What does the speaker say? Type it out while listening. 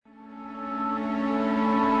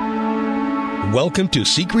Welcome to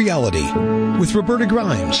Seek Reality with Roberta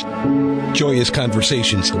Grimes. Joyous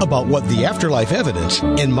conversations about what the afterlife evidence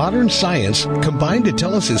and modern science combine to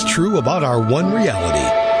tell us is true about our one reality.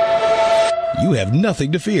 You have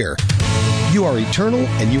nothing to fear. You are eternal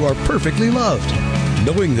and you are perfectly loved.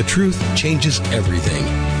 Knowing the truth changes everything.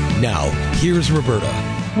 Now, here's Roberta.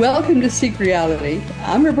 Welcome to Seek Reality.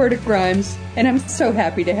 I'm Roberta Grimes, and I'm so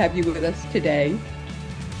happy to have you with us today.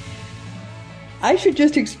 I should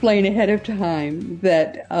just explain ahead of time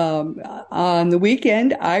that on the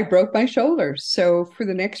weekend, I broke my shoulder. So for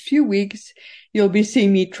the next few weeks, you'll be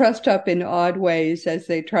seeing me trussed up in odd ways as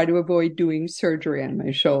they try to avoid doing surgery on my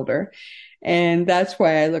shoulder. And that's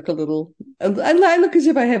why I look I look as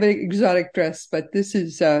if I have an exotic dress, but this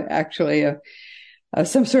is actually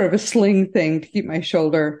some sort of a sling thing to keep my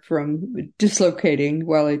shoulder from dislocating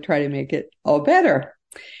while I try to make it all better.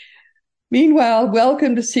 Meanwhile,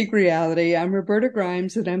 welcome to Seek Reality. I'm Roberta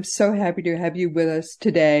Grimes, and I'm so happy to have you with us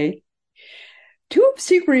today. Two of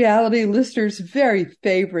Seek Reality listeners' very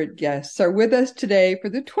favorite guests are with us today for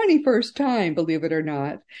the 21st time, believe it or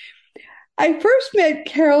not. I first met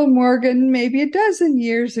Carol Morgan maybe a dozen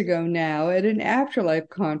years ago now at an Afterlife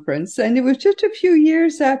conference, and it was just a few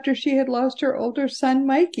years after she had lost her older son,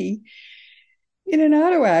 Mikey, in an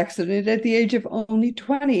auto accident at the age of only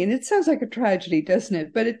 20. And it sounds like a tragedy, doesn't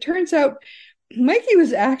it? But it turns out Mikey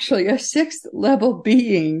was actually a sixth level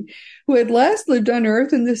being who had last lived on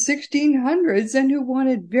Earth in the 1600s and who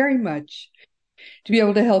wanted very much to be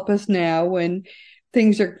able to help us now when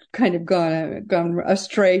things are kind of gone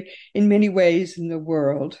astray in many ways in the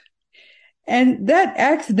world. And that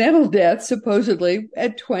accidental death, supposedly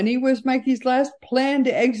at 20, was Mikey's last planned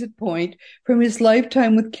exit point from his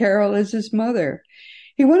lifetime with Carol as his mother.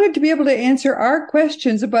 He wanted to be able to answer our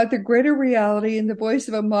questions about the greater reality in the voice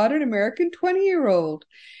of a modern American 20-year-old.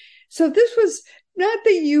 So this was not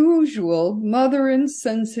the usual mother and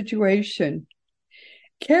son situation.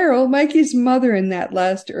 Carol, Mikey's mother in that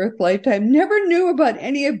last Earth lifetime, never knew about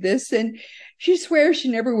any of this, and she swears she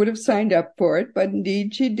never would have signed up for it, but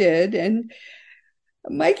indeed she did. And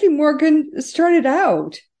Mikey Morgan started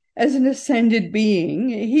out as an ascended being.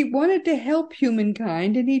 He wanted to help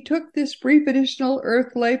humankind, and he took this brief additional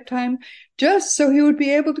Earth lifetime just so he would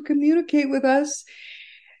be able to communicate with us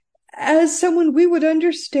as someone we would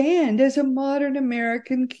understand, as a modern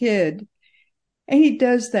American kid. And he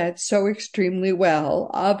does that so extremely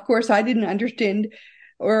well. Of course, I didn't understand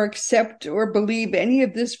or accept or believe any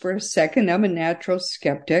of this for a second. I'm a natural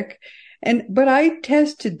skeptic. But I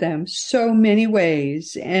tested them so many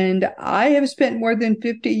ways. And I have spent more than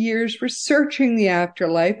 50 years researching the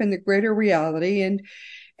afterlife and the greater reality. And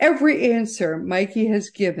every answer Mikey has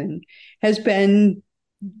given has been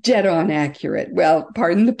dead on accurate. Well,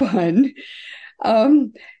 pardon the pun.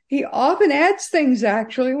 He often adds things,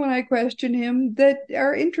 actually, when I question him that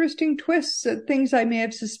are interesting twists, things I may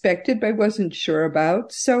have suspected but I wasn't sure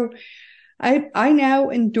about. So I now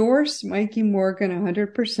endorse Mikey Morgan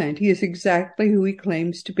 100%. He is exactly who he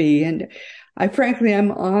claims to be. And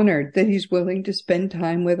I'm honored that he's willing to spend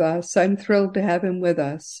time with us. I'm thrilled to have him with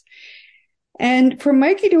us. And for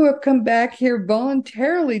Mikey to have come back here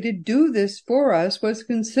voluntarily to do this for us was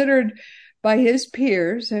considered by his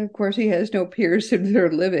peers, and of course he has no peers that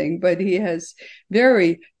are living, but he has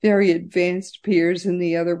very, very advanced peers in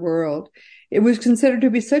the other world. It was considered to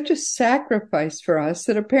be such a sacrifice for us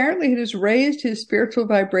that apparently it has raised his spiritual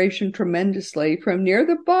vibration tremendously from near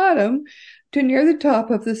the bottom to near the top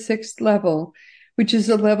of the sixth level, which is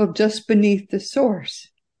a level just beneath the source.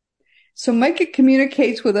 So Mikey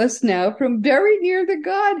communicates with us now from very near the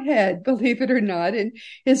Godhead, believe it or not, and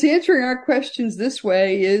his answering our questions this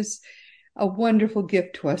way is a wonderful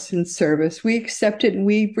gift to us in service. We accept it and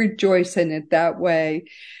we rejoice in it that way.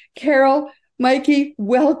 Carol, Mikey,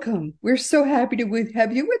 welcome. We're so happy to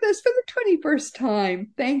have you with us for the 21st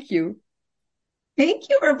time. Thank you. Thank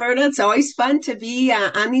you, Roberta. It's always fun to be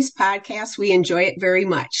on these podcasts. We enjoy it very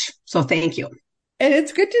much. So thank you. And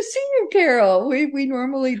it's good to see you, Carol. We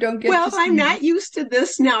normally don't get to see I'm you. not used to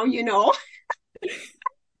this now, you know.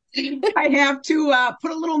 I have to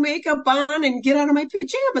put a little makeup on and get out of my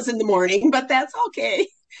pajamas in the morning, but that's okay.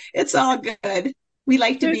 It's all good. We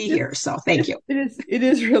like to be here, so thank you. It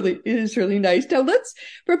is really nice. Now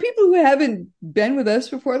for people who haven't been with us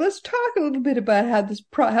before, let's talk a little bit about how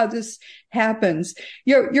this happens.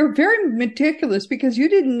 You're very meticulous because you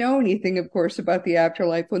didn't know anything, of course, about the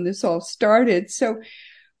afterlife when this all started. So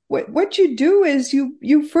what you do is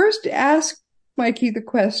you first ask Mikey the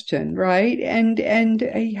question, right? And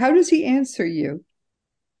how does he answer you?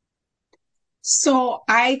 So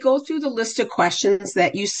I go through the list of questions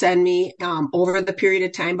that you send me over the period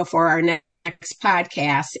of time before our next next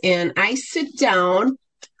podcast, and I sit down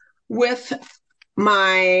with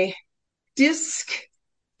my disc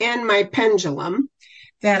and my pendulum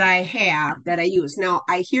that I use. Now,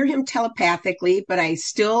 I hear him telepathically, but I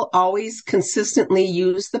still always consistently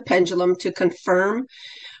use the pendulum to confirm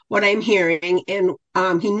what I'm hearing. And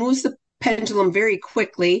he moves the pendulum very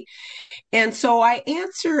quickly. And so I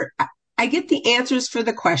get the answers for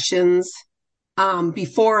the questions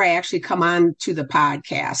before I actually come on to the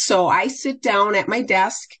podcast. So I sit down at my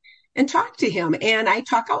desk and talk to him, and I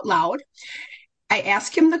talk out loud. I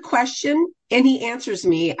ask him the question and he answers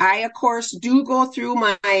me. I, of course, do go through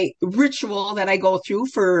my ritual that I go through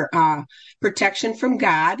for protection from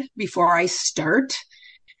God before I start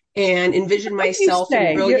and envision myself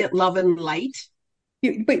in brilliant love and light.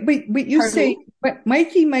 But you say,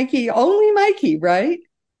 Mikey, only Mikey, right?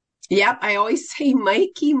 Yep, I always say,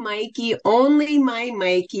 Mikey, only my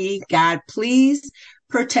Mikey. God, please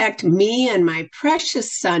protect me and my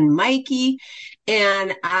precious son, Mikey.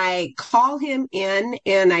 And I call him in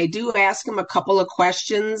and I do ask him a couple of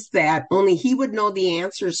questions that only he would know the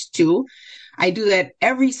answers to. I do that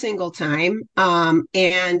every single time.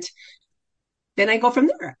 And then I go from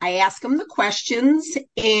there. I ask him the questions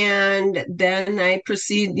and then I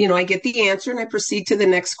proceed, I get the answer and I proceed to the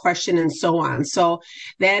next question and so on. So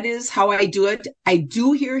that is how I do it. I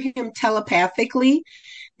do hear him telepathically,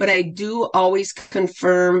 but I do always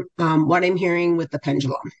confirm what I'm hearing with the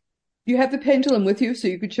pendulum. You have the pendulum with you so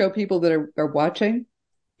you could show people that are watching?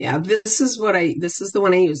 Yeah, this is the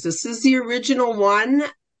one I use. This is the original one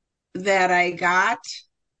that I got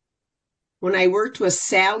when I worked with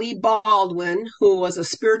Sally Baldwin, who was a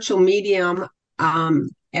spiritual medium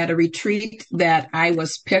at a retreat that I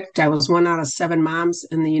was picked. I was one out of 7 moms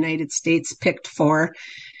in the United States picked for.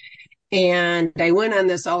 And I went on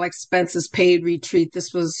this all expenses paid retreat.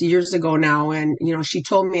 This was years ago now. And, she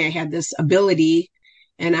told me I had this ability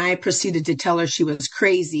and I proceeded to tell her she was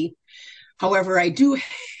crazy. However, I do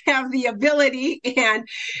have the ability, and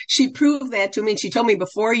she proved that to me. She told me,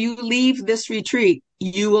 before you leave this retreat,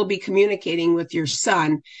 you will be communicating with your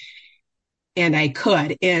son. And I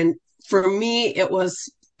could. And for me, it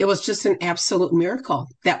was just an absolute miracle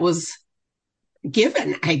that was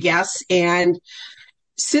given, I guess. And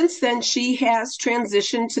since then, she has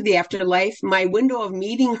transitioned to the afterlife. My window of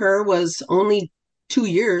meeting her was only 2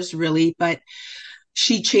 years, really, but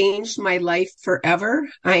she changed my life forever.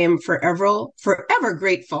 I am forever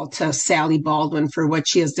grateful to Sally Baldwin for what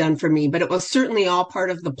she has done for me, but it was certainly all part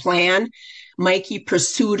of the plan. Mikey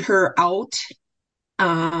pursued her out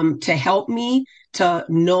to help me to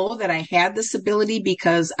know that I had this ability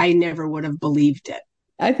because I never would have believed it.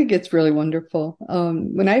 I think it's really wonderful.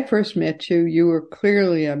 When I first met you, you were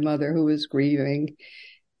clearly a mother who was grieving.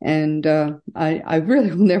 And I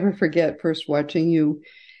really will never forget first watching you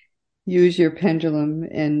use your pendulum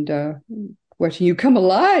and watching you come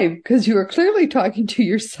alive, because you were clearly talking to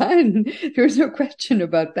your son. There was no question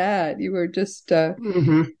about that. You were just,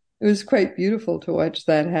 it was quite beautiful to watch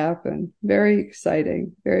that happen. Very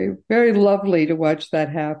exciting, very, very lovely to watch that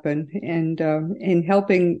happen, and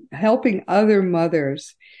helping other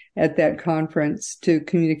mothers at that conference to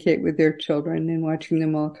communicate with their children and watching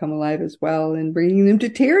them all come alive as well and bringing them to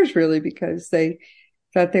tears, really, because they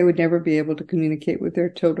thought they would never be able to communicate with their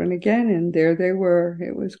children again. And there they were.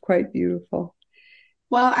 It was quite beautiful.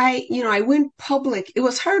 Well, I went public. It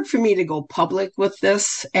was hard for me to go public with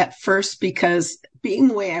this at first because being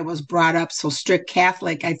the way I was brought up, so strict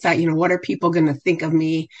Catholic, I thought, what are people going to think of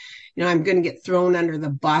me? I'm going to get thrown under the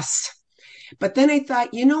bus. But then I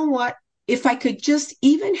thought, you know what? If I could just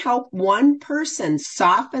even help one person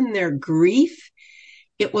soften their grief,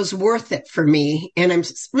 it was worth it for me. And I'm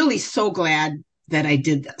really so glad that I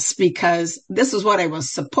did this, because this is what I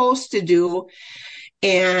was supposed to do.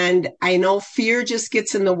 And I know fear just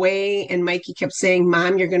gets in the way. And Mikey kept saying,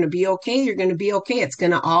 Mom, you're going to be okay. You're going to be okay. It's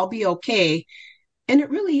going to all be okay. And it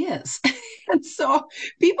really is. And so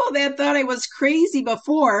people that thought I was crazy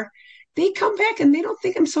before, they come back and they don't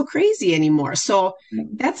think I'm so crazy anymore. So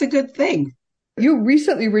that's a good thing. You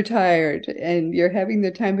recently retired and you're having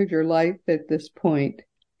the time of your life at this point.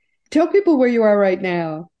 Tell people where you are right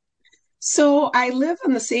now. So I live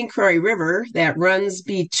on the St. Croix River that runs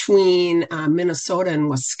between Minnesota and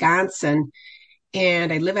Wisconsin.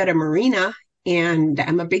 And I live at a marina, and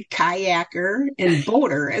I'm a big kayaker and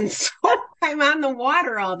boater. And so I'm on the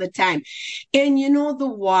water all the time. And the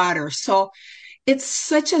water. So it's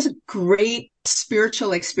such a great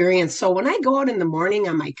spiritual experience. So when I go out in the morning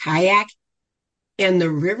on my kayak and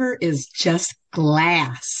the river is just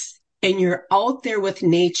glass, and you're out there with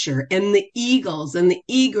nature and the eagles and the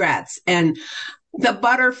egrets and the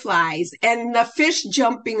butterflies and the fish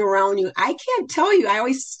jumping around you. I can't tell you. I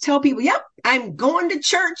always tell people, yep, I'm going to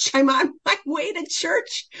church. I'm on my way to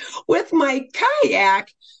church with my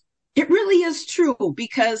kayak. It really is true,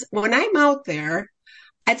 because when I'm out there,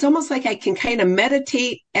 it's almost like I can kind of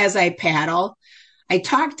meditate as I paddle. I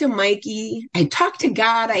talk to Mikey. I talk to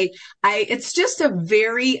God. It's just a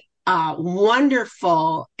very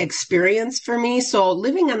wonderful experience for me. So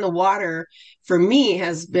living on the water for me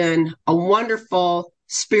has been a wonderful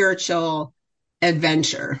spiritual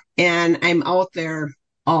adventure, and I'm out there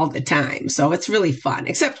all the time. So it's really fun,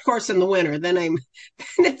 except of course in the winter, then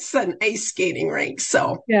it's an ice skating rink.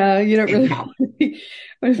 So Yeah, you don't really anyhow.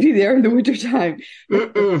 want to be there in the wintertime.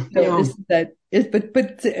 No.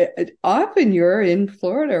 But often you're in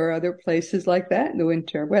Florida or other places like that in the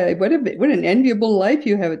winter. Well, what an enviable life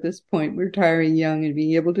you have at this point, retiring young and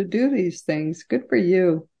being able to do these things. Good for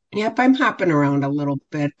you. Yep, I'm hopping around a little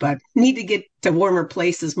bit, but need to get to warmer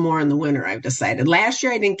places more in the winter, I've decided. Last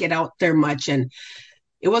year I didn't get out there much, and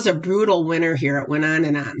it was a brutal winter here. It went on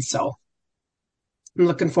and on. So I'm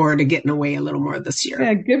looking forward to getting away a little more this year.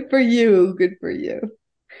 Yeah, good for you. Good for you.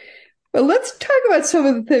 Well, let's talk about some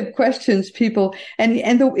of the questions people,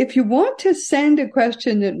 if you want to send a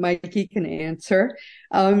question that Mikey can answer,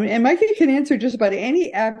 and Mikey can answer just about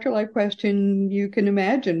any afterlife question you can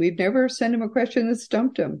imagine. We've never sent him a question that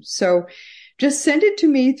stumped him. So just send it to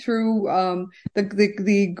me through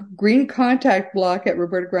the green contact block at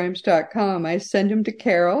robertagrimes.com. I send them to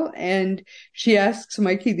Carol, and she asks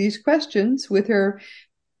Mikey these questions with her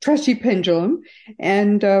trusty pendulum.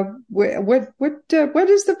 And what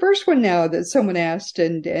is the first one now that someone asked,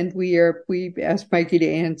 and we asked Mikey to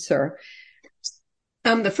answer?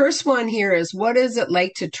 The first one here is, what is it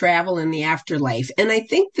like to travel in the afterlife? And I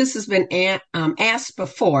think this has been asked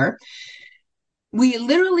before. We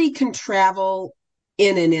literally can travel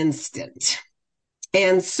in an instant.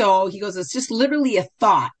 And so he goes, it's just literally a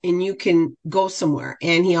thought and you can go somewhere.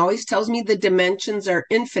 And he always tells me the dimensions are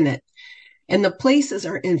infinite and the places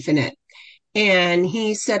are infinite. And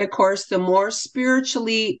he said, of course, the more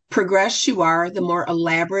spiritually progressed you are, the more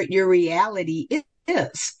elaborate your reality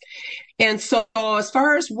is. And so as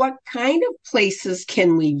far as what kind of places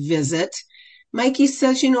can we visit, Mikey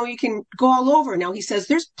says, you can go all over. Now he says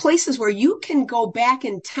there's places where you can go back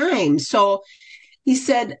in time. So he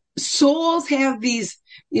said souls have these,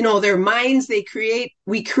 their minds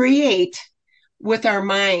we create with our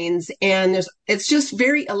minds, and it's just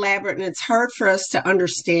very elaborate, and it's hard for us to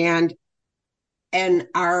understand and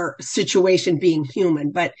our situation being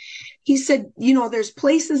human. But he said, there's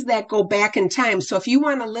places that go back in time. So if you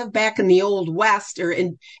want to live back in the old West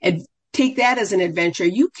and take that as an adventure,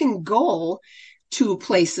 you can go to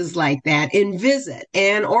places like that and visit,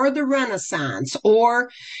 or the Renaissance, or,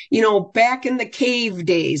 back in the cave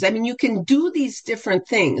days. I mean, you can do these different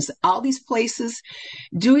things. All these places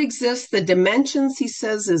do exist. The dimensions, he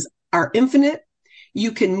says, are infinite.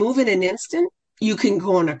 You can move in an instant. You can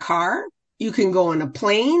go in a car. You can go in a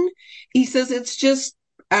plane. He says it's just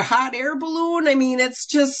a hot air balloon. I mean, it's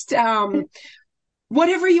just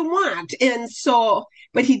whatever you want. And so,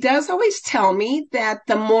 but he does always tell me that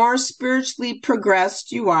the more spiritually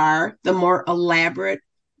progressed you are, the more elaborate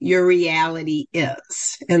your reality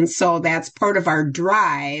is. And so that's part of our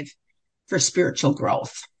drive for spiritual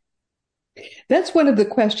growth. That's one of the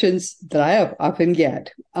questions that I often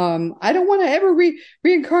get. I don't want to ever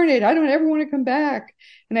reincarnate. I don't ever want to come back.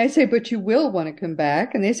 And I say, but you will want to come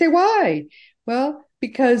back. And they say, why? Well,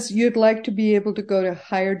 because you'd like to be able to go to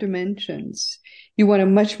higher dimensions. You want a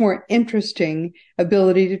much more interesting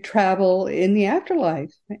ability to travel in the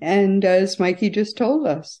afterlife. And as Mikey just told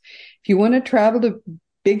us, if you want to travel to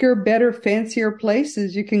bigger, better, fancier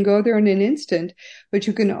places, you can go there in an instant, but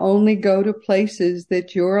you can only go to places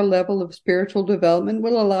that your level of spiritual development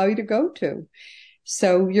will allow you to go to.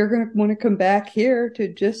 So you're going to want to come back here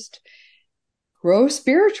to just grow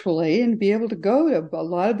spiritually and be able to go to a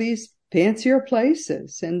lot of these fancier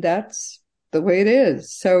places. And that's the way it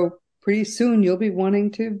is. So pretty soon you'll be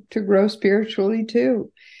wanting to grow spiritually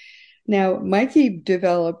too. Now, Mikey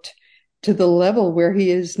developed to the level where he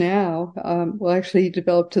is now. Actually, he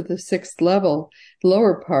developed to the 6th level,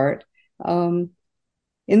 lower part, in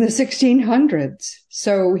the 1600s.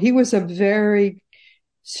 So he was a very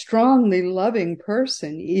strongly loving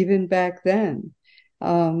person even back then.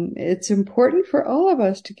 It's important for all of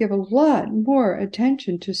us to give a lot more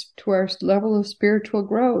attention to our level of spiritual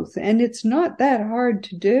growth. And it's not that hard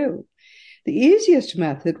to do. The easiest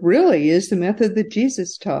method really is the method that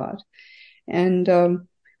Jesus taught. And,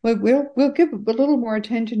 we'll give a little more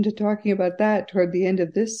attention to talking about that toward the end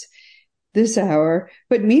of this hour.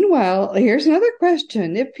 But meanwhile, here's another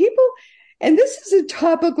question. And this is a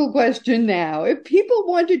topical question now. If people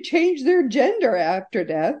want to change their gender after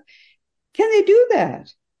death, can they do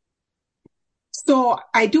that? So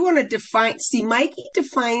I do want to see, Mikey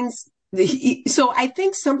defines so I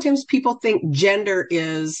think sometimes people think gender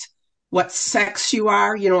is what sex you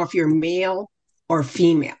are, if you're male or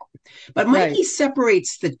female. But Right. Mikey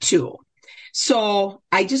separates the two. So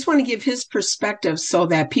I just want to give his perspective so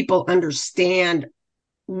that people understand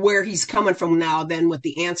where he's coming from now, then with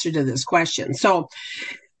the answer to this question. So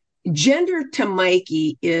gender to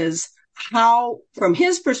Mikey is from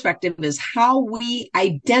his perspective, is how we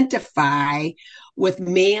identify with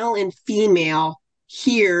male and female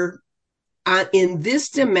here in this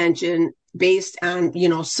dimension based on,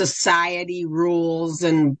 society rules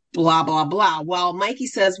and blah, blah, blah. Well, Mikey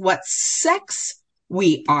says what sex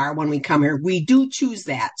we are when we come here, we do choose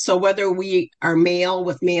that. So whether we are male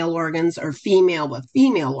with male organs or female with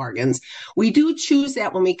female organs, we do choose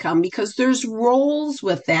that when we come because there's roles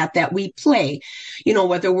with that we play.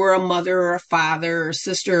 Whether we're a mother or a father or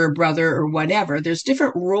sister or brother or whatever, there's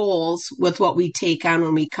different roles with what we take on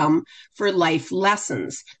when we come for life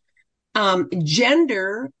lessons.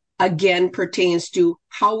 Gender, again, pertains to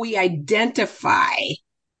how we identify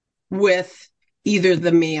with either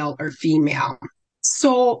the male or female.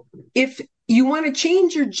 So if you want to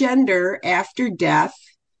change your gender after death,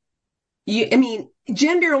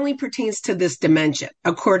 gender only pertains to this dimension,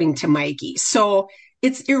 according to Mikey. So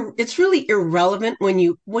it's really irrelevant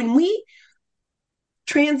when we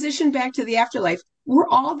transition back to the afterlife, we're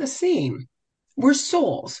all the same. We're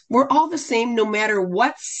souls. We're all the same no matter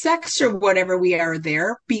what sex or whatever we are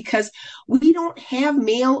there because we don't have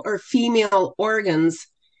male or female organs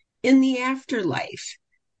in the afterlife.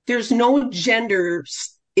 There's no gender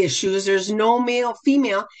issues. There's no male,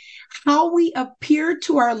 female. How we appear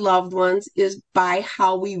to our loved ones is by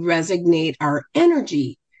how we resonate our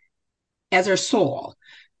energy as our soul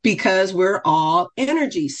because we're all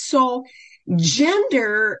energy. So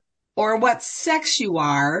gender or what sex you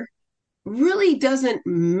are really doesn't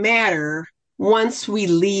matter once we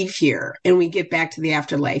leave here and we get back to the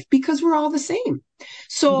afterlife because we're all the same.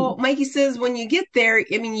 So Mikey says when you get there,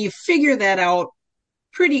 you figure that out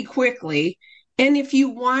pretty quickly. And if you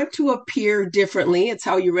want to appear differently, it's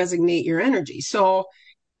how you resonate your energy. So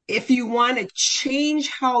if you want to change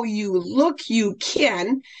how you look, you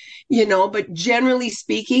can, but generally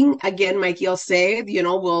speaking, again, Mikey will say,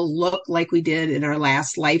 we'll look like we did in our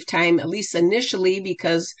last lifetime, at least initially,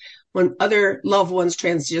 because when other loved ones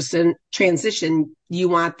transition, you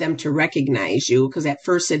want them to recognize you because at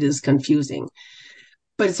first it is confusing.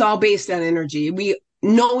 But it's all based on energy. We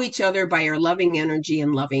know each other by our loving energy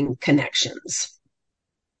and loving connections.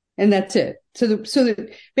 And that's it. So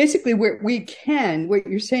that basically what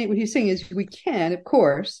he's saying is we can, of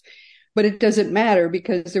course, but it doesn't matter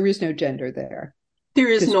because there is no gender there. There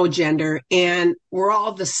is no gender and we're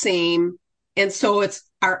all the same. And so it's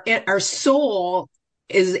our soul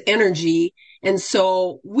is energy. And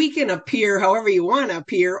so we can appear however you want to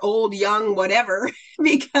appear, old, young, whatever,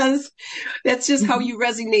 because that's just how you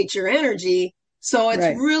resonate your energy. So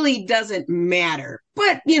it really doesn't matter.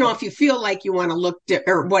 But, if you feel like you want to look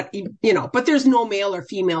but there's no male or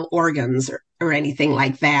female organs or anything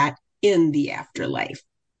like that in the afterlife.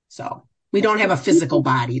 So we don't have a physical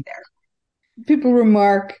body there. People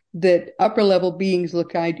remark that upper level beings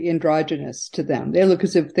look androgynous to them. They look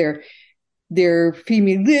as if they're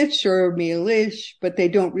female-ish or male-ish, but they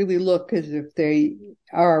don't really look as if they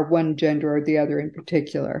are one gender or the other in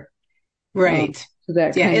particular. Right. So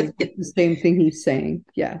that it's the same thing he's saying.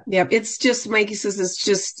 Yeah. Yeah. It's just, Mikey says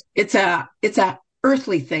it's a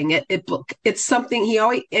earthly thing. It's something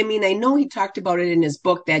I know he talked about it in his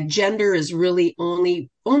book that gender is really only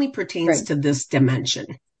pertains to this dimension.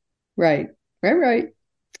 Right.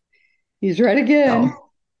 He's right again.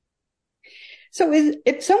 So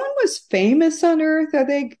if someone was famous on Earth, are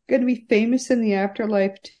they going to be famous in the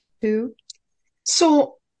afterlife too?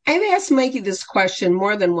 So I've asked Mikey this question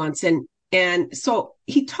more than once, and so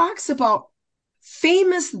he talks about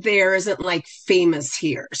famous there isn't like famous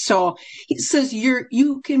here. So he says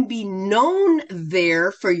you can be known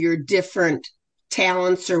there for your different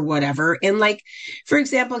talents or whatever. And like, for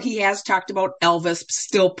example, he has talked about Elvis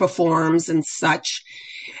still performs and such,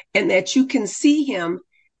 and that you can see him.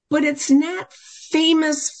 But it's not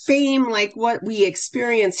famous fame like what we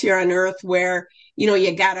experience here on Earth where,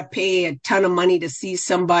 you got to pay a ton of money to see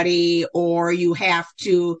somebody or you have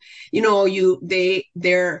to, they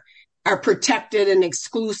are protected and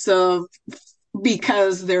exclusive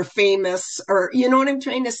because they're famous or, you know what I'm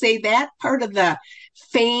trying to say? That part of the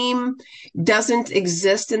fame doesn't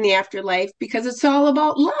exist in the afterlife because it's all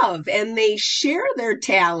about love and they share their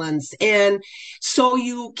talents. And so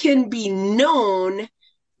you can be known,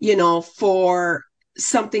 for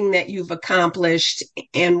something that you've accomplished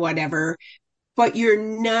and whatever, but you're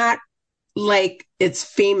not like it's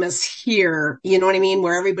famous here, you know what I mean?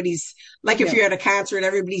 Where everybody's like, if you're at a concert,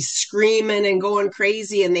 everybody's screaming and going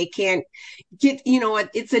crazy and they can't get,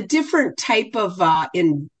 it's a different type of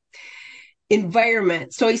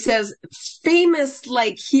environment. So he says, famous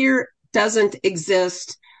like here doesn't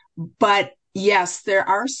exist, but yes, there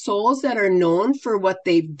are souls that are known for what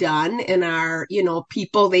they've done and are,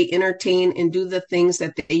 people they entertain and do the things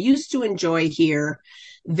that they used to enjoy here,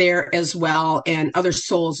 there as well. And other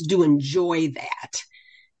souls do enjoy that,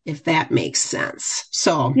 if that makes sense.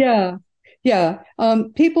 So, yeah.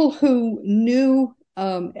 People who knew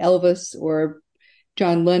Elvis or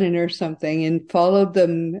John Lennon or something and followed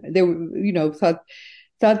them, they were, thought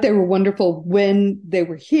they were wonderful when they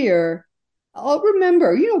were here. I'll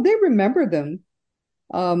remember, they remember them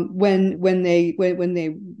when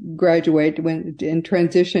they graduate and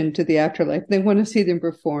transition to the afterlife. They want to see them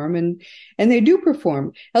perform, and they do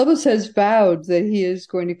perform. Elvis has vowed that he is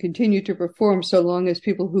going to continue to perform so long as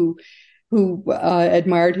people who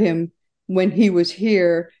admired him when he was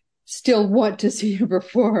here still want to see him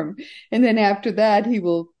perform. And then after that, he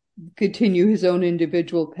will continue his own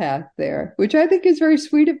individual path there, which I think is very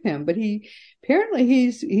sweet of him. But apparently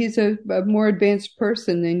he's a more advanced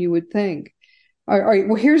person than you would think. All right.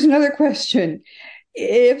 Well, here's another question.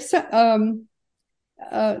 This is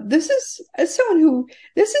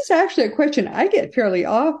actually a question I get fairly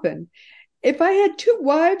often. If I had two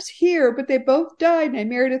wives here, but they both died and I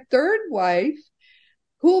married a third wife,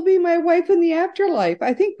 who will be my wife in the afterlife?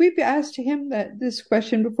 I think we've asked him this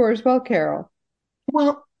question before as well, Carol.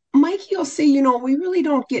 Well, Mikey will say, we really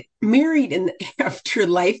don't get married in the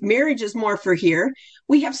afterlife. Marriage is more for here.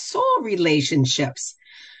 We have soul relationships.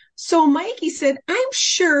 So Mikey said, I'm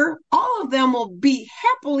sure all of them will be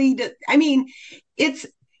happily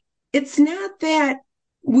it's not that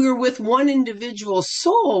we're with one individual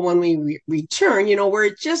soul when we return,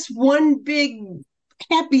 we're just one big,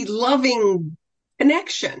 happy, loving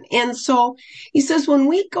connection. And so he says, when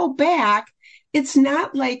we go back, it's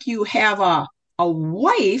not like you have a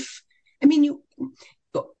wife.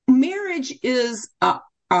 Marriage is a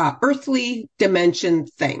earthly dimension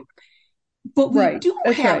thing. But we do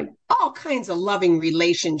have all kinds of loving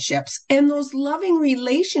relationships. And those loving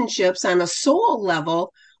relationships on a soul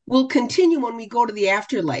level will continue when we go to the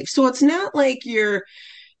afterlife. So it's not like you're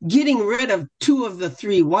getting rid of two of the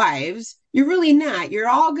three wives. You're really not. You're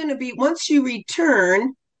all going to be, once you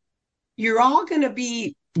return, you're all going to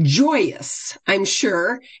be joyous, I'm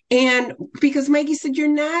sure. And because Mikey said you're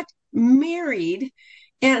not married,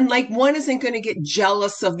 and like one isn't going to get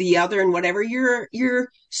jealous of the other and whatever, you're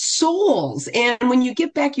souls. And when you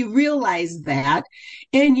get back, you realize that.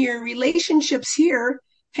 And your relationships here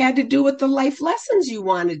had to do with the life lessons you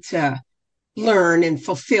wanted to learn and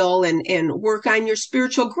fulfill and work on your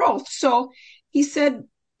spiritual growth. So he said,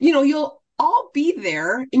 you'll all be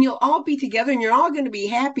there and you'll all be together and you're all going to be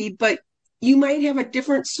happy, but you might have a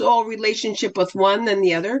different soul relationship with one than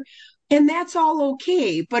the other. And that's all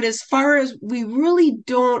okay. But as far as we really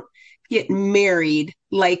don't get married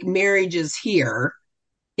like marriage is here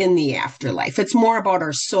in the afterlife, it's more about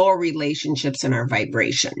our soul relationships and our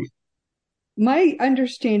vibration. My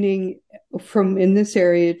understanding from in this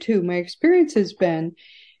area too, my experience has been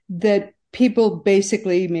that people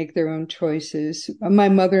basically make their own choices. My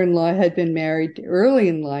mother-in-law had been married early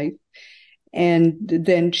in life, and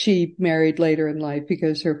then she married later in life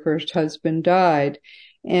because her first husband died.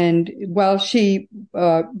 And while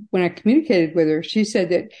when I communicated with her, she said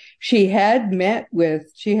that she had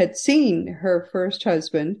seen her first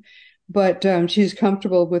husband, but she's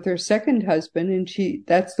comfortable with her second husband, and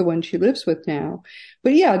that's the one she lives with now.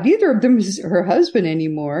 But yeah, neither of them is her husband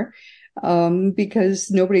anymore,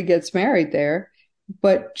 because nobody gets married there.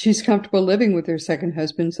 But she's comfortable living with her second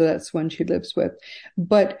husband, so that's one she lives with.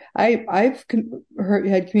 But I've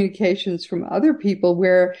had communications from other people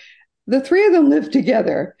where the three of them live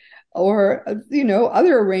together, or,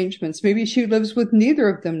 other arrangements. Maybe she lives with neither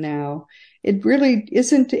of them now. It really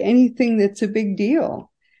isn't anything that's a big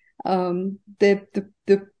deal.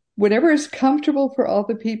 Whatever is comfortable for all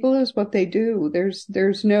the people is what they do.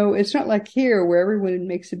 It's not like here where everyone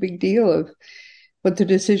makes a big deal of what the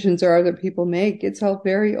decisions are that people make. It's all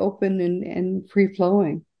very open and free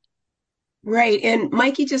flowing. Right. And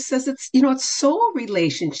Mikey just says it's soul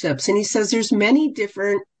relationships. And he says there's many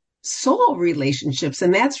different soul relationships,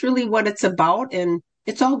 and that's really what it's about. And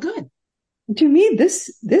it's all good. To me,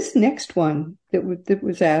 this next one that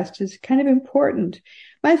was asked is kind of important.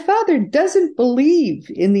 My father doesn't believe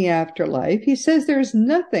in the afterlife. He says there's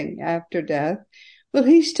nothing after death. Will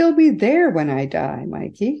he still be there when I die,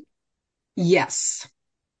 Mikey? Yes,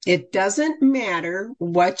 it doesn't matter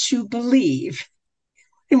what you believe.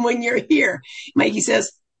 And when you're here, Mikey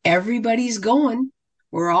says, everybody's going.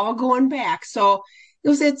 We're all going back. So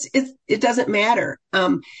it doesn't matter.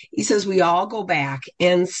 He says we all go back.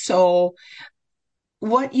 And so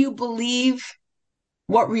what you believe,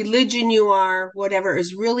 what religion you are, whatever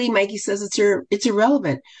is really, Mikey says it's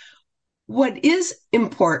irrelevant. What is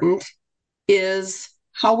important is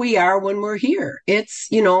how we are when we're here. It's,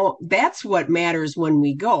 that's what matters when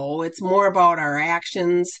we go. It's more about our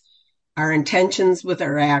actions, our intentions with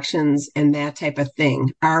our actions, and that type of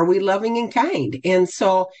thing. Are we loving and kind? And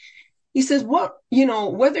so he says,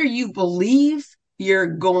 whether you believe you're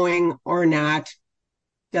going or not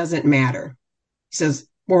doesn't matter. He says,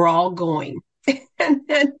 we're all going. And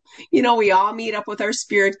then, we all meet up with our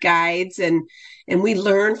spirit guides and we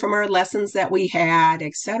learn from our lessons that we had,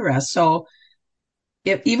 etc. So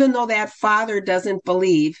even though that father doesn't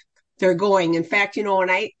believe, they're going. In fact, when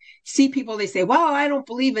I see people, they say, well, I don't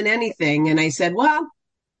believe in anything. And I said, well,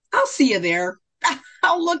 I'll see you there.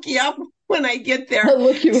 I'll look you up when I get there. I'll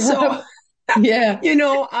look you up. Yeah.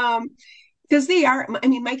 Because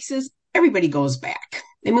Mike says everybody goes back.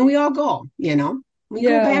 We all go, we go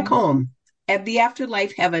back home. At the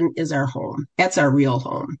afterlife, heaven is our home. That's our real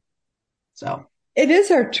home. So it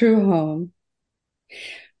is our true home.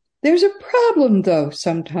 There's a problem, though,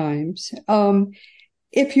 sometimes.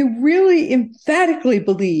 If you really emphatically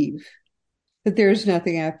believe that there's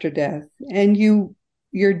nothing after death, and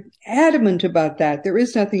you're adamant about that, there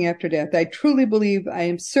is nothing after death. I truly believe, I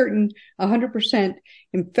am certain, 100%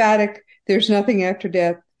 emphatic, there's nothing after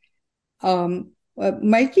death.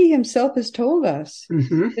 Mikey himself has told us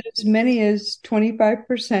that as many as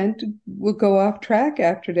 25% will go off track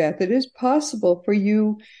after death. It is possible for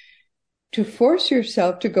you to force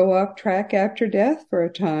yourself to go off track after death for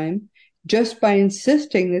a time just by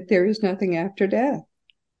insisting that there is nothing after death.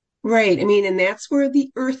 Right. And that's where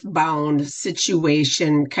the earthbound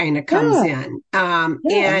situation kind of comes in.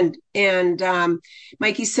 And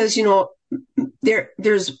Mikey says,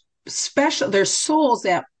 there's souls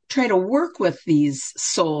that try to work with these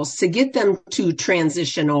souls to get them to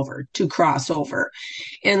transition over, to cross over.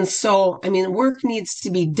 And so, work needs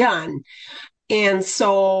to be done. And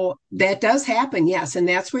so that does happen, yes. And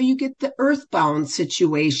that's where you get the earthbound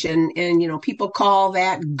situation. And, people call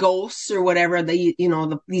that ghosts or whatever,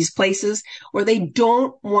 these places where they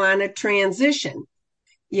don't want to transition,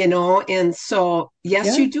 And so,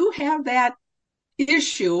 yes, you do have that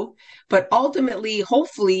issue, but ultimately,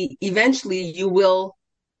 hopefully, eventually you will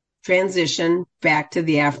transition back to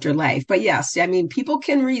the afterlife. But yes, people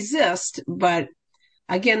can resist, but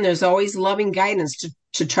again, there's always loving guidance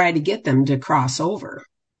to try to get them to cross over.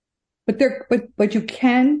 But you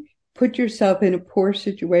can put yourself in a poor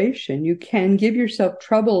situation. You can give yourself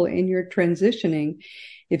trouble in your transitioning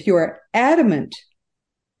if you are adamant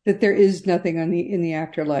that there is nothing in the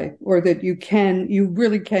afterlife, or that you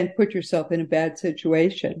really can put yourself in a bad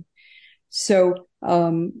situation. So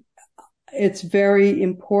it's very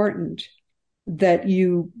important that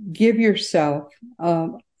you give yourself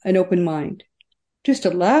an open mind. Just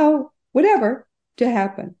allow whatever to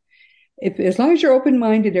happen. As long as you're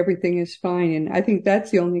open-minded, everything is fine. And I think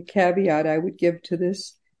that's the only caveat I would give to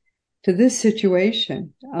this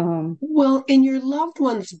situation. Well, and your loved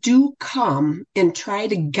ones do come and try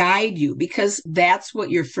to guide you because that's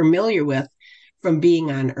what you're familiar with from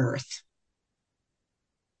being on Earth.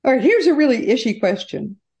 All right, here's a really ishy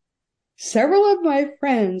question. Several of my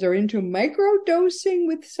friends are into microdosing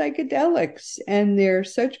with psychedelics, and they're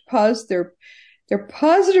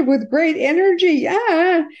positive with great energy.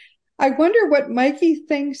 I wonder what Mikey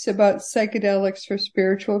thinks about psychedelics for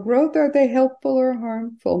spiritual growth. Are they helpful or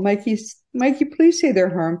harmful? Mikey, please say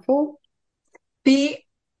they're harmful. They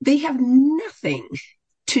have nothing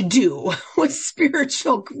to do with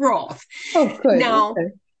spiritual growth. Oh, good. Now, okay.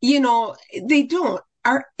 They don't.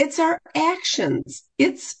 It's our actions.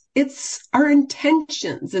 It's our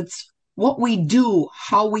intentions. It's what we do,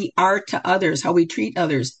 how we are to others, how we treat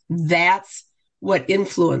others. That's what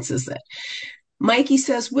influences it. Mikey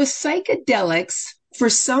says with psychedelics, for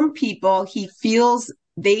some people,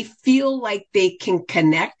 they feel like they can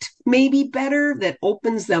connect maybe better, that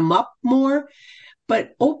opens them up more.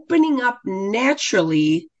 But opening up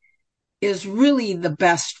naturally is really the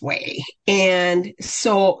best way. And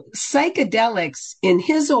so psychedelics, in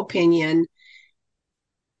his opinion,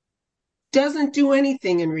 doesn't do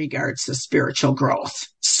anything in regards to spiritual growth.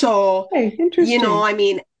 So, Hey, interesting. I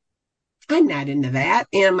mean, I'm not into that.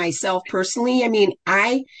 And myself personally, I mean,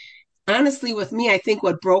 honestly, with me, I think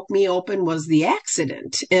what broke me open was the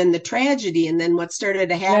accident and the tragedy, and then what started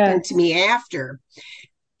to happen to Yes. me after.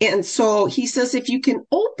 And so he says, if you can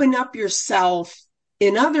open up yourself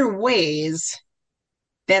in other ways,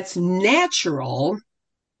 that's natural,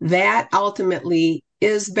 that ultimately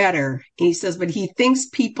is better. And he says, but he thinks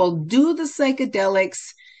people do the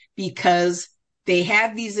psychedelics because they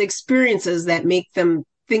have these experiences that make them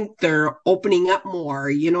think they're opening up more.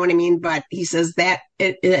 You know what I mean? But he says that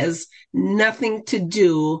it has nothing to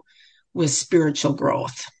do with spiritual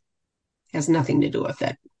growth. It has nothing to do with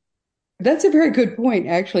it. That's a very good point,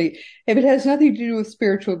 actually. If it has nothing to do with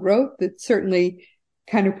spiritual growth, it's certainly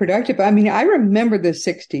kind of productive. I mean, I remember the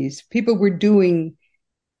 60s. People were doing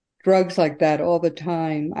drugs like that all the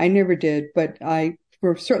time. I never did, but I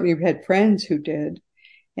certainly had friends who did.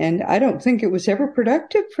 And I don't think it was ever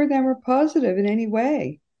productive for them or positive in any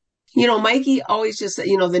way. Mikey always just said,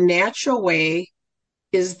 the natural way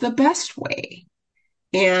is the best way.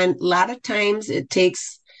 And a lot of times it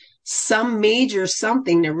takes some major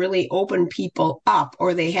something to really open people up,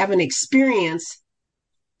 or they have an experience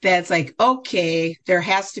that's like, okay, there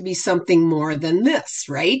has to be something more than this,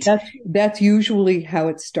 right? That's usually how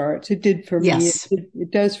it starts. It did for me. Yes.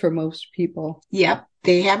 It does for most people. Yep.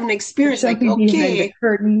 They have an There's experience like, something behind the okay,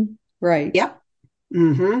 curtain. Right. yep.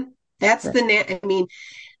 Mm-hmm. That's Right.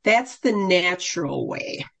 that's the natural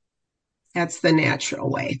way. That's the natural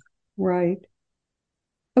way. Right.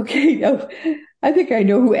 Okay. Now, I think I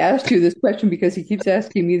know who asked you this question because he keeps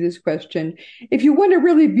asking me this question. If you want a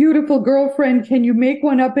really beautiful girlfriend, can you make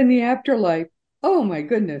one up in the afterlife? Oh my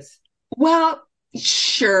goodness. Well,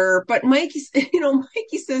 sure, but Mikey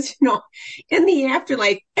says, in the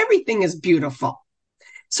afterlife, everything is beautiful.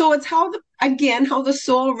 So it's how the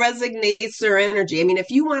soul resonates their energy. I mean, if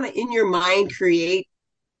you want to, in your mind, create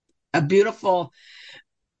a beautiful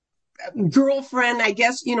girlfriend, I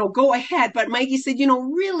guess, go ahead. But Mikey said,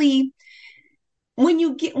 really,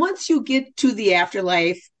 once you get to the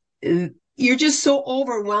afterlife, you're just so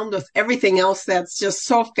overwhelmed with everything else that's just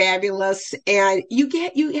so fabulous, and you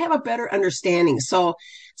have a better understanding. So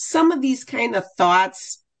some of these kind of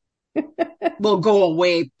thoughts will go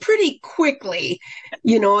away pretty quickly,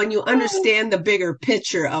 and you understand the bigger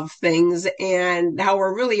picture of things and how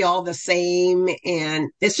we're really all the same. And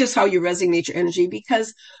it's just how you resonate your energy,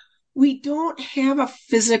 because we don't have a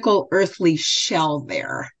physical earthly shell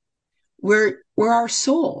there. We're our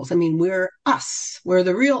souls. I mean, we're us. We're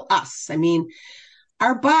the real us. I mean,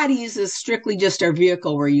 our bodies is strictly just our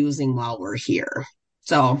vehicle we're using while we're here.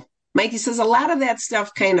 So Mikey says a lot of that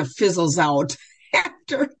stuff kind of fizzles out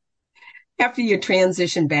after you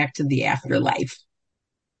transition back to the afterlife.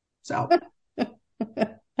 So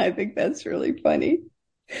I think that's really funny.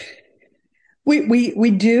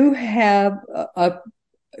 We do have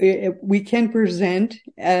we can present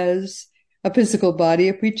as a physical body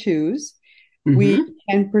if we choose. We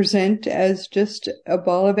can present as just a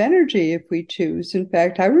ball of energy if we choose. In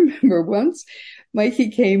fact, I remember once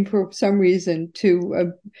Mikey came for some reason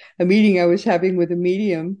to a meeting I was having with a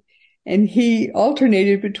medium, and he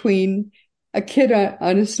alternated between a kid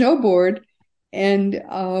on a snowboard and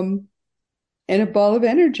a ball of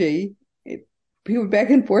energy. He went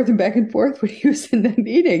back and forth when he was in the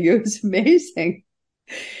meeting. It was amazing.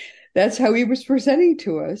 That's how he was presenting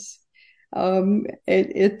to us.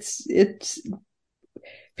 It's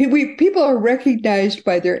people are recognized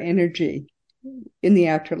by their energy in the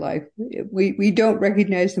afterlife. We don't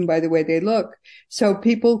recognize them by the way they look. So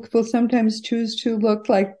people will sometimes choose to look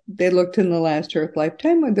like they looked in the last Earth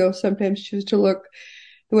lifetime, or they'll sometimes choose to look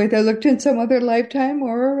the way they looked in some other lifetime,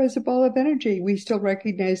 or as a ball of energy. We still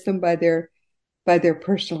recognize them by their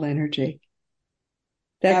personal energy.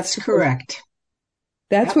 that's correct.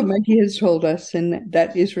 That's what Mikey has told us, and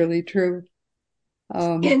that is really true.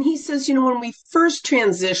 And he says, when we first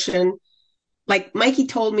transition, like Mikey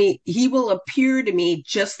told me, he will appear to me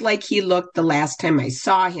just like he looked the last time I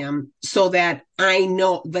saw him, so that I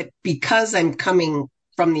know that because I'm coming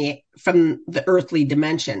from the earthly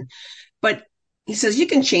dimension. But he says you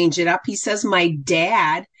can change it up. He says my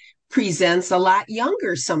dad presents a lot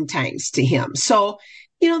younger sometimes to him. So,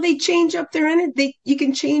 they change up their energy. You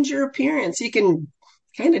can change your appearance. You can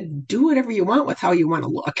kind of do whatever you want with how you want to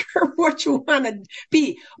look or what you want to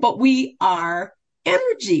be. But we are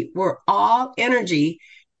energy. We're all energy.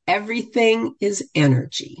 Everything is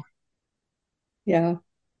energy. Yeah,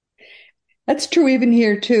 that's true even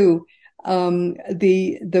here too.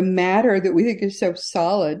 The matter that we think is so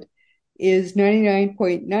solid is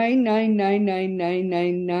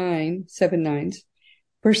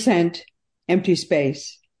 99.999999979% empty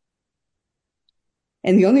space.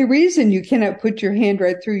 And the only reason you cannot put your hand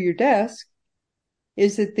right through your desk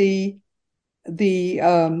is that the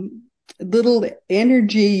little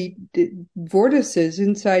energy vortices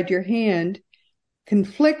inside your hand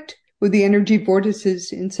conflict with the energy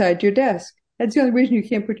vortices inside your desk. That's the only reason you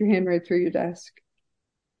can't put your hand right through your desk.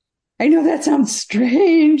 I know that sounds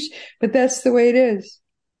strange, but that's the way it is.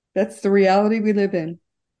 That's the reality we live in.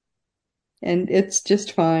 And it's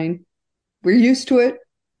just fine. We're used to it.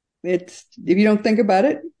 If you don't think about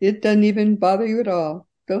it, it doesn't even bother you at all.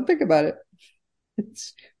 Don't think about it.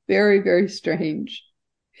 It's very, very strange.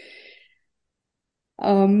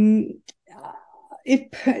 Here's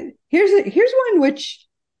one which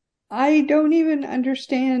I don't even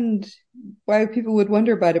understand why people would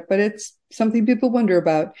wonder about it, but it's something people wonder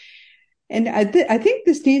about. And I think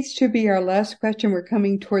this needs to be our last question. We're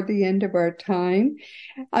coming toward the end of our time.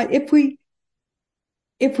 If we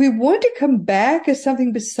want to come back as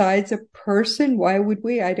something besides a person, why would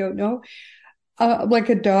we? I don't know. Like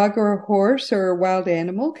a dog or a horse or a wild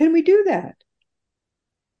animal, can we do that?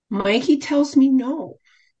 Mikey tells me no.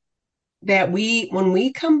 That when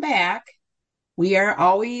we come back, we are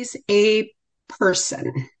always a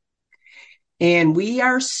person. And we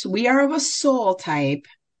are of a soul type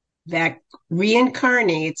that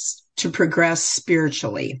reincarnates to progress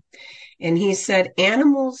spiritually. And he said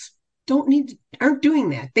animals aren't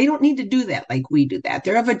doing that. They don't need to do that like we do that.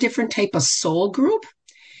 They're of a different type of soul group.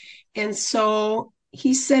 And so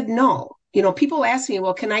he said no. People ask me,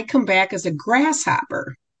 well, can I come back as a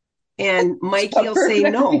grasshopper? And Mikey will say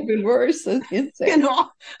no. Even worse than insect.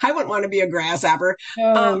 I wouldn't want to be a grasshopper.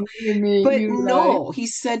 No, but no, he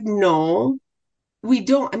said no. We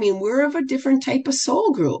don't. I mean, we're of a different type of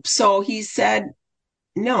soul group. So he said,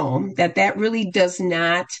 no, that really does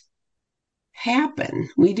not happen.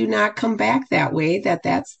 We do not come back that way.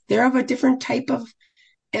 They're of a different type of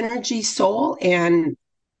energy soul. And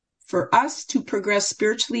for us to progress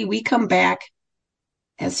spiritually, we come back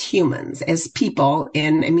as humans, as people.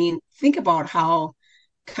 And I mean, think about how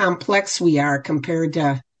complex we are compared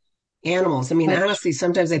to animals. I mean, honestly,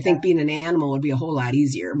 sometimes I think being an animal would be a whole lot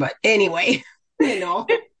easier. But anyway.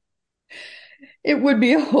 It would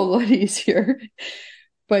be a whole lot easier,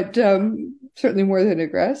 but certainly more than a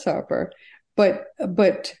grasshopper. But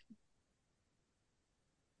it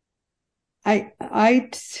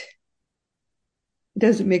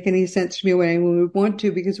doesn't make any sense to me when we want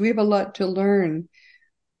to, because we have a lot to learn.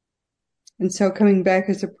 And so coming back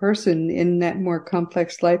as a person in that more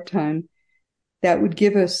complex lifetime, that would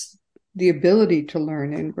give us the ability to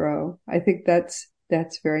learn and grow. I think that's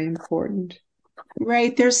very important.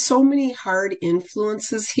 Right. There's so many hard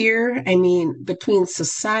influences here. I mean, between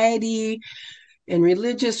society and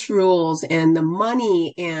religious rules and the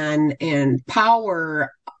money and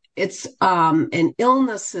power, it's and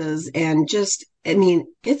illnesses and just, I mean,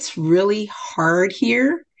 it's really hard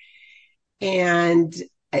here. And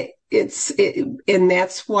and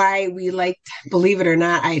that's why we believe it or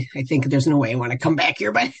not, I think there's no way I want to come back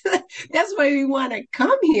here, but that's why we want to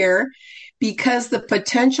come here, because the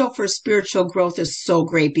potential for spiritual growth is so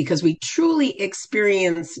great, because we truly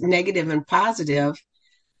experience negative and positive,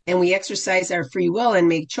 and we exercise our free will and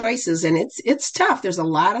make choices. And it's tough. There's a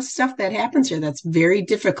lot of stuff that happens here that's very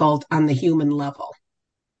difficult on the human level.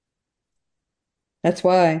 That's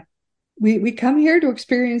why we come here to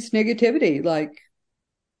experience negativity, like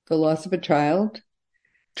the loss of a child,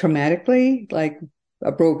 traumatically, like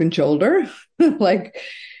a broken shoulder, like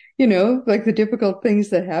the difficult things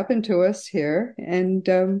that happen to us here. And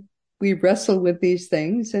we wrestle with these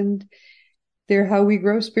things, and they're how we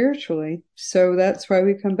grow spiritually. So that's why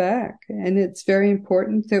we come back. And it's very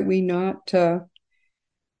important that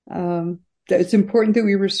it's important that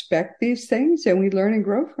we respect these things and we learn and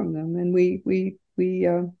grow from them. And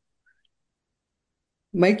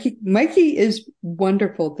Mikey is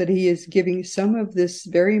wonderful that he is giving some of this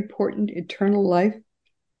very important eternal life,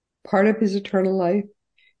 part of his eternal life,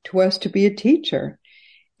 to us to be a teacher,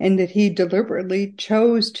 and that he deliberately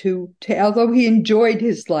chose to although he enjoyed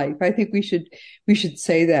his life. I think we should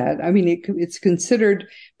say that. I mean, it's considered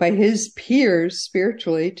by his peers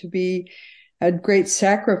spiritually to be a great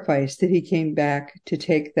sacrifice that he came back to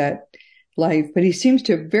take that life, but he seems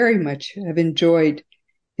to very much have enjoyed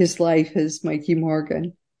his life as Mikey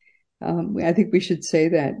Morgan. I think we should say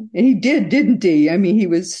that. And he did, didn't he? I mean, he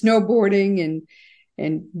was snowboarding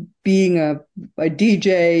and being a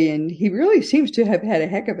DJ, and he really seems to have had a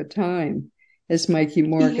heck of a time as Mikey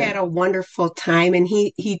Morgan. He had a wonderful time, and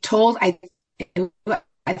he told,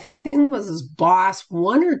 I think it was his boss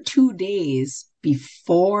 1 or 2 days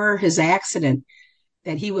before his accident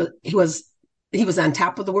that he was on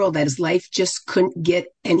top of the world, that his life just couldn't get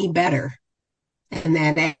any better. And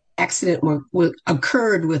that accident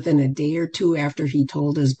occurred within a day or two after he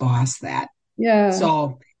told his boss that. Yeah.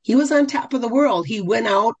 So he was on top of the world. He went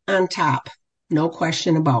out on top, no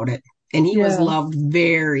question about it. And he was Yeah. loved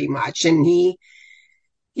very much. And he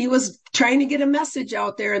was trying to get a message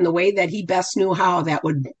out there in the way that he best knew how that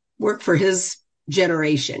would work for his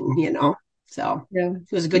generation. So Yeah.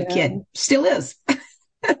 he was a good Yeah. kid. Still is.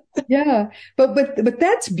 Yeah, but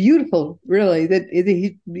that's beautiful, really.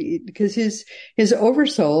 Because his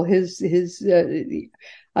oversoul, his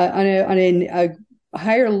on a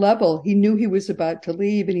higher level, he knew he was about to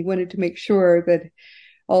leave, and he wanted to make sure that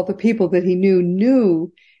all the people that he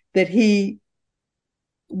knew that he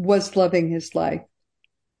was loving his life,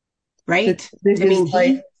 Right. that I mean, his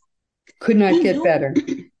life could not get knew better.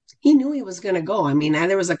 he knew he was going to go. I mean,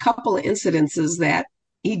 there was a couple of incidences that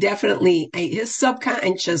he definitely, his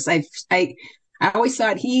subconscious, I always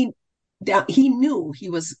thought he knew he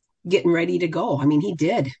was getting ready to go. I mean, he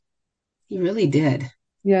did. He really did.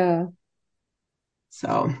 Yeah,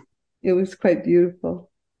 So it was quite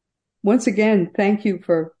beautiful. Once again, thank you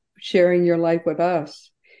for sharing your life with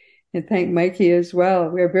us. And thank Mikey as well.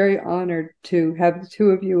 We're very honored to have the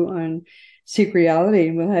two of you on Seek Reality,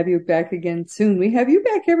 and we'll have you back again soon. We have you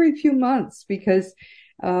back every few months because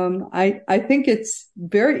I think it's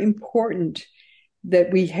very important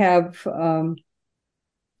that we have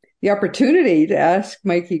the opportunity to ask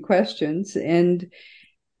Mikey questions and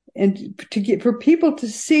to get for people to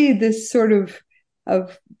see this sort of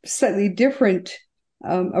slightly different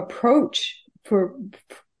approach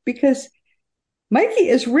because Mikey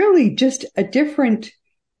is really just a different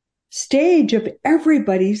stage of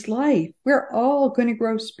everybody's life. We're all going to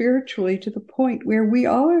grow spiritually to the point where we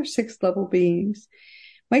all are sixth level beings.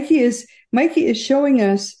 Mikey is showing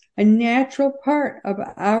us a natural part of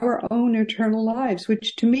our own eternal lives,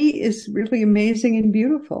 which to me is really amazing and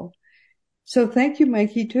beautiful. So thank you,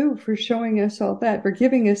 Mikey, too, for showing us all that, for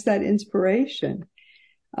giving us that inspiration.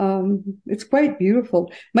 It's quite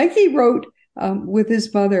beautiful. Mikey wrote with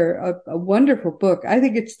his mother a wonderful book. I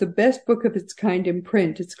think it's the best book of its kind in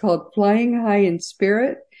print. It's called Flying High in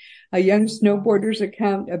Spirit, a young snowboarder's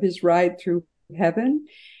account of his ride through heaven.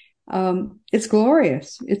 It's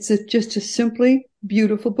glorious. It's just a simply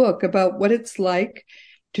beautiful book about what it's like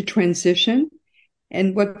to transition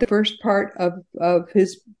and what the first part of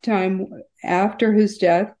his time after his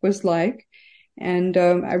death was like. And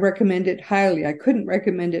I recommend it highly. I couldn't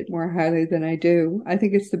recommend it more highly than I do. I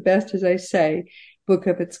think it's the best, as I say, book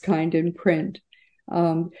of its kind in print.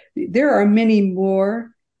 There are many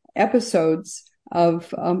more episodes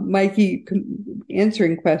of Mikey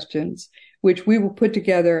answering questions, which we will put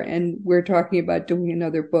together, and we're talking about doing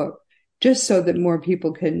another book, just so that more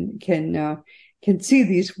people can see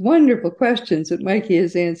these wonderful questions that Mikey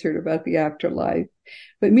has answered about the afterlife.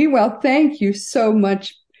 But meanwhile, thank you so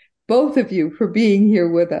much, both of you, for being here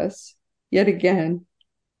with us yet again.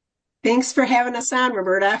 thanks for having us on,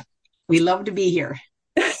 Roberta. We love to be here.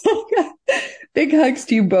 Big hugs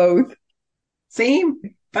to you both. Same.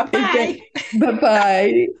 Bye-bye.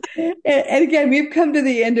 Bye-bye. And again, we've come to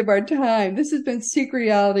the end of our time. This has been Seek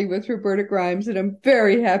Reality with Roberta Grimes, and I'm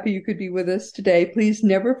very happy you could be with us today. Please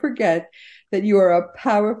never forget that you are a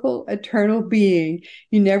powerful, eternal being.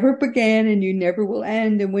 You never began and you never will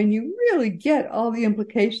end. And when you really get all the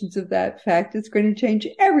implications of that fact, it's going to change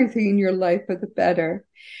everything in your life for the better.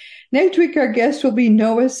 Next week, our guest will be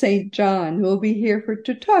Noah St. John, who will be here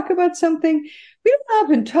to talk about something we don't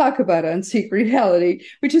often talk about on Seek Reality,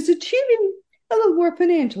 which is achieving a little more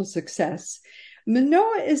financial success.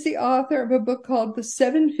 Noah is the author of a book called The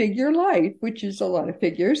Seven-Figure Life, which is a lot of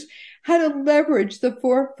figures, how to leverage the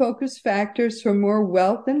 4 focus factors for more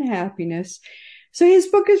wealth and happiness. So his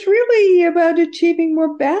book is really about achieving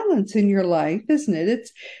more balance in your life, isn't it?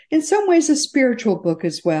 It's in some ways a spiritual book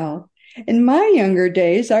as well. In my younger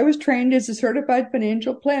days, I was trained as a certified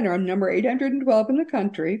financial planner. I'm number 812 in the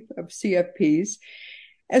country of CFPs,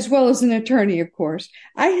 as well as an attorney, of course.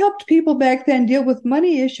 I helped people back then deal with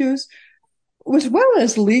money issues as well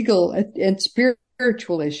as legal and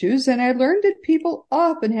spiritual issues. And I learned that people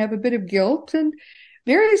often have a bit of guilt and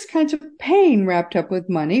various kinds of pain wrapped up with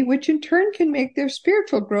money, which in turn can make their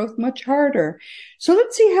spiritual growth much harder. So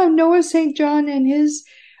let's see how Noah St. John and his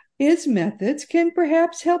methods can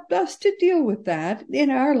perhaps help us to deal with that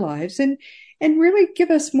in our lives and really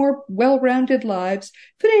give us more well-rounded lives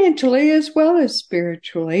financially as well as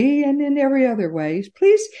spiritually and in every other way.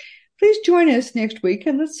 Please join us next week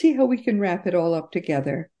and let's see how we can wrap it all up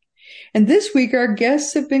together. And this week, our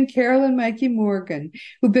guests have been Carol and Mikey Morgan,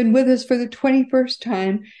 who've been with us for the 21st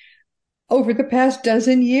time over the past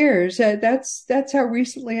dozen years. That's how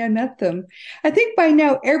recently I met them. I think by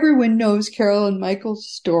now everyone knows Carol and Michael's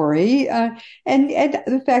story, and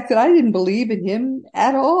the fact that I didn't believe in him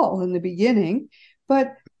at all in the beginning.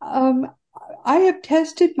 But I have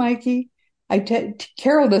tested Mikey.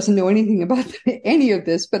 Carol doesn't know anything about any of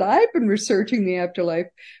this, but I've been researching the afterlife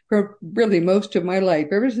for really most of my life,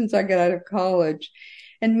 ever since I got out of college.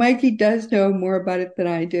 And Mikey does know more about it than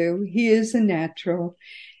I do. He is a natural.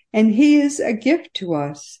 And he is a gift to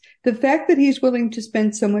us. The fact that he's willing to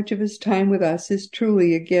spend so much of his time with us is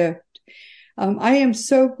truly a gift. I am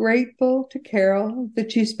so grateful to Carol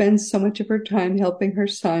that she spends so much of her time helping her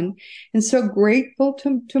son, and so grateful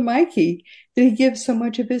to Mikey that he gives so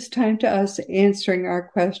much of his time to us answering our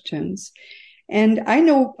questions. And I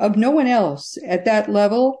know of no one else at that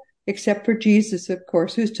level, except for Jesus, of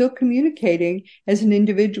course, who's still communicating as an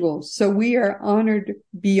individual. So we are honored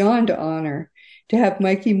beyond honor to have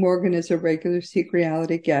Mikey Morgan as a regular Seek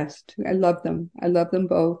Reality guest. I love them. I love them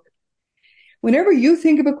both. Whenever you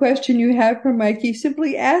think of a question you have for Mikey,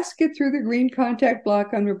 simply ask it through the green contact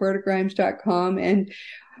block on robertagrimes.com, and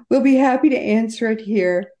we'll be happy to answer it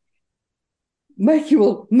here. Mikey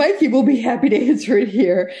will be happy to answer it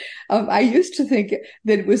here. I used to think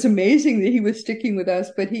that it was amazing that he was sticking with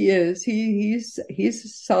us, but he is. He's a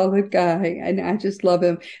solid guy, and I just love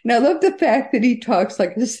him. And I love the fact that he talks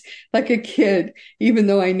like a kid, even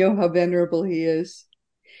though I know how venerable he is.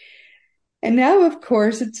 And now, of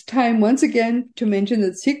course, it's time once again to mention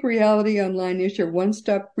that Seek Reality Online is your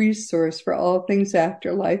one-stop resource for all things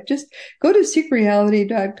afterlife. Just go to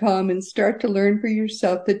seekreality.com and start to learn for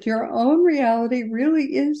yourself that your own reality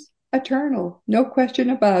really is eternal. No question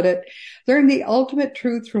about it. Learn the ultimate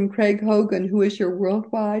truth from Craig Hogan, who is your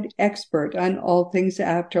worldwide expert on all things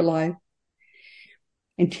afterlife.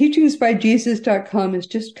 And teachingsbyjesus.com is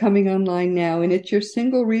just coming online now, and it's your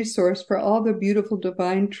single resource for all the beautiful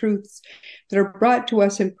divine truths that are brought to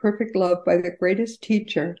us in perfect love by the greatest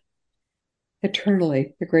teacher,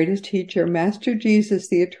 eternally, the greatest teacher, Master Jesus,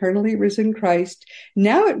 the eternally risen Christ.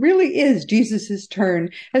 Now it really is Jesus'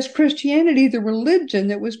 turn, as Christianity, the religion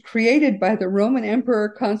that was created by the Roman Emperor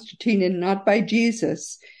Constantine and not by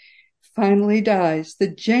Jesus, finally dies.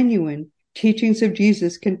 The genuine teachings of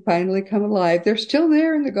Jesus can finally come alive. They're still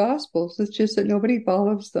there in the Gospels. It's just that nobody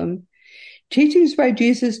follows them.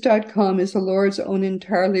 Teachingsbyjesus.com is the Lord's own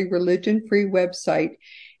entirely religion-free website.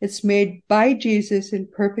 It's made by Jesus in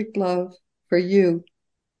perfect love for you.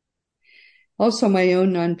 Also, my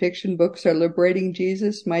own nonfiction books are Liberating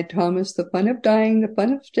Jesus, My Thomas, The Fun of Dying, The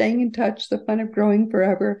Fun of Staying in Touch, The Fun of Growing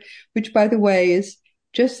Forever, which, by the way, is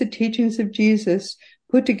just the teachings of Jesus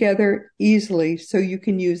put together easily so you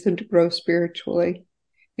can use them to grow spiritually,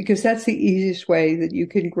 because that's the easiest way that you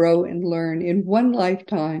can grow and learn in one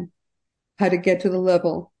lifetime how to get to the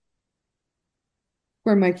level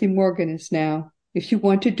where Mikey Morgan is now. If you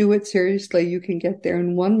want to do it seriously, you can get there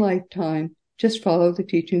in one lifetime. Just follow the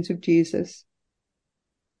teachings of Jesus.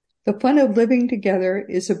 The fun of living together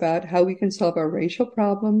is about how we can solve our racial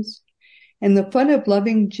problems, and the fun of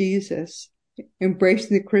loving Jesus,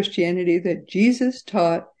 embracing the Christianity that Jesus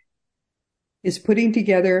taught, is putting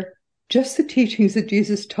together just the teachings that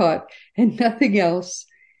Jesus taught and nothing else,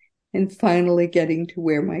 and finally getting to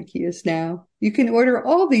where Mikey is now. You can order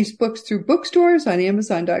all these books through bookstores, on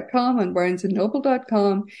Amazon.com, on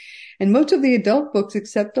BarnesandNoble.com, and most of the adult books,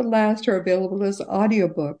 except the last, are available as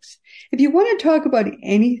audiobooks. If you want to talk about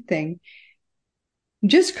anything,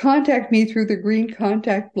 just contact me through the green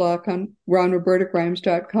contact block on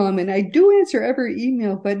robertagrimes.com, and I do answer every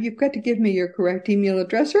email, but you've got to give me your correct email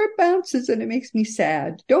address or it bounces and it makes me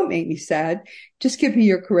sad. Don't make me sad. Just give me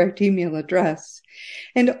your correct email address.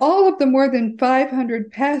 And all of the more than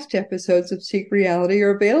 500 past episodes of Seek Reality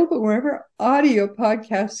are available wherever audio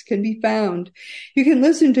podcasts can be found. You can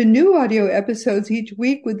listen to new audio episodes each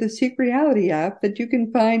week with the Seek Reality app that you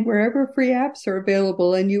can find wherever free apps are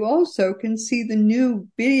available. And you also can see the new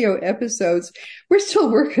video episodes. We're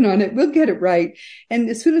still working on it. We'll get it right. And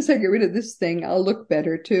as soon as I get rid of this thing, I'll look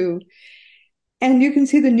better too. And you can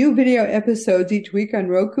see the new video episodes each week on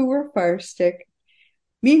Roku or Fire Stick.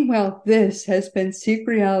 Meanwhile, this has been Seek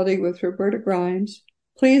Reality with Roberta Grimes.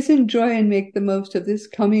 Please enjoy and make the most of this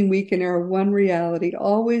coming week in our one reality,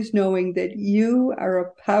 always knowing that you are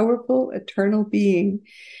a powerful, eternal being.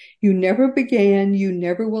 You never began, you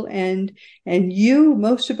never will end, and you,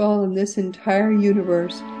 most of all in this entire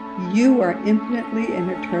universe, you are infinitely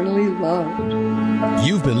and eternally loved.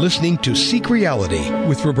 You've been listening to Seek Reality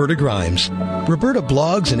with Roberta Grimes. Roberta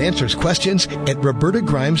blogs and answers questions at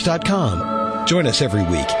robertagrimes.com. Join us every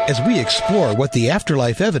week as we explore what the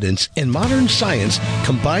afterlife evidence and modern science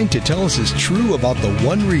combine to tell us is true about the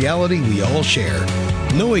one reality we all share.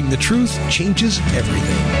 Knowing the truth changes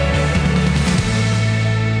everything.